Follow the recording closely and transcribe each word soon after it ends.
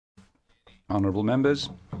Honourable members,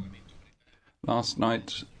 last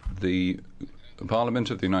night the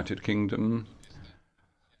Parliament of the United Kingdom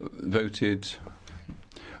voted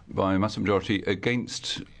by a massive majority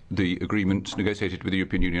against the agreement negotiated with the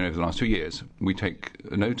European Union over the last 2 years. We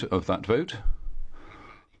take note of that vote,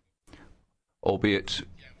 albeit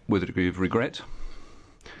with a degree of regret,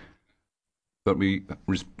 but we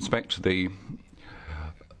respect the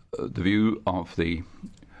view of the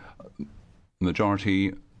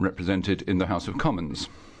majority represented in the House of Commons.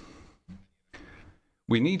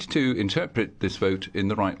 We need to interpret this vote in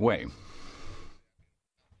the right way.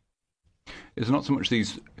 It's not so much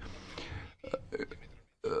these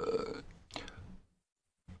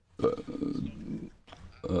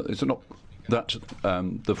it's not that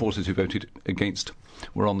the forces who voted against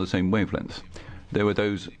were on the same wavelength. There were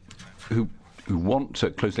those who want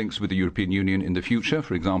close links with the European Union in the future,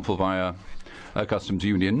 for example via a customs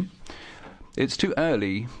union. It's too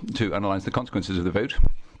early to analyse the consequences of the vote,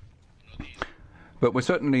 but we're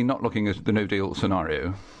certainly not looking at the no-deal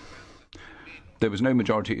scenario. There was no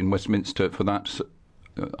majority in Westminster for that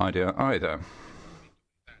idea either.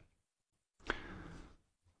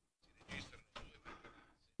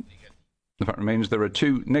 The fact remains there are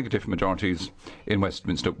two negative majorities in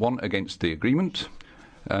Westminster, one against the agreement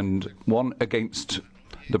and one against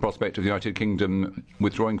the prospect of the United Kingdom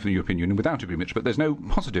withdrawing from the European Union without agreement, but there's no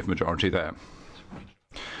positive majority there.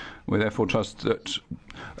 We therefore trust that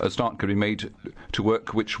a start can be made to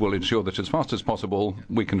work which will ensure that as fast as possible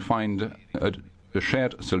we can find a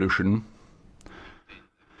shared solution,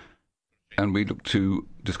 and we look to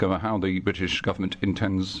discover how the British government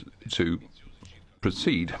intends to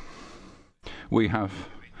proceed. We have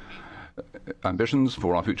ambitions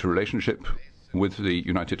for our future relationship with the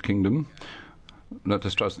United Kingdom. Let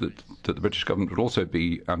us trust that the British government will also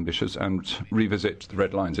be ambitious and revisit the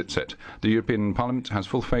red lines it set. The European Parliament has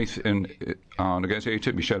full faith in our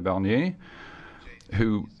negotiator, Michel Barnier,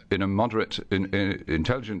 who, in a moderate,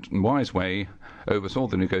 intelligent and wise way, oversaw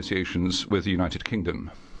the negotiations with the United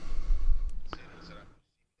Kingdom.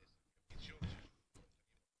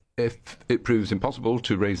 If it proves impossible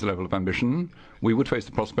to raise the level of ambition, we would face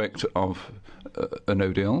the prospect of a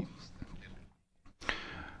no-deal,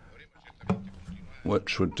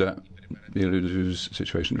 which would be a lose-lose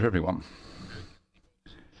situation for everyone.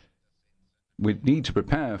 We need to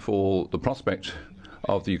prepare for the prospect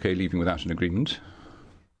of the UK leaving without an agreement.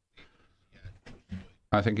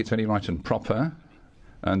 I think it's only right and proper,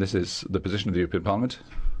 and this is the position of the European Parliament,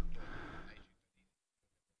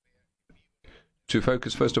 to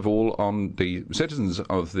focus first of all on the citizens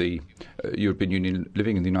of the European Union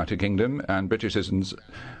living in the United Kingdom and British citizens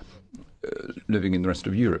living in the rest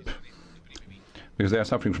of Europe, because they are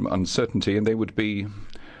suffering from uncertainty and they would be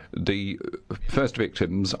the first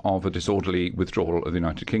victims of a disorderly withdrawal of the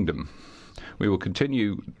United Kingdom. We will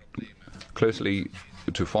continue closely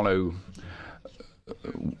to follow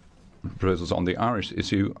proposals on the Irish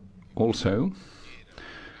issue also.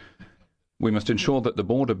 We must ensure that the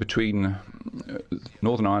border between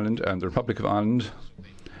Northern Ireland and the Republic of Ireland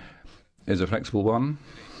is a flexible one,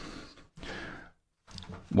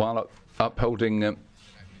 while upholding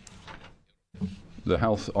the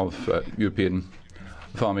health of European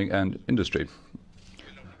farming and industry.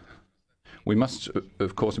 We must,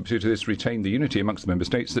 of course, in pursuit of this, retain the unity amongst the member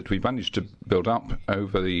states that we've managed to build up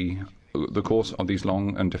over the course of these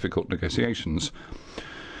long and difficult negotiations.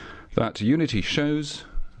 That unity shows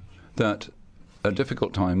that at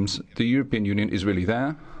difficult times the European Union is really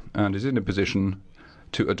there and is in a position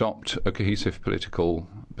to adopt a cohesive political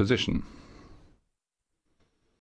position.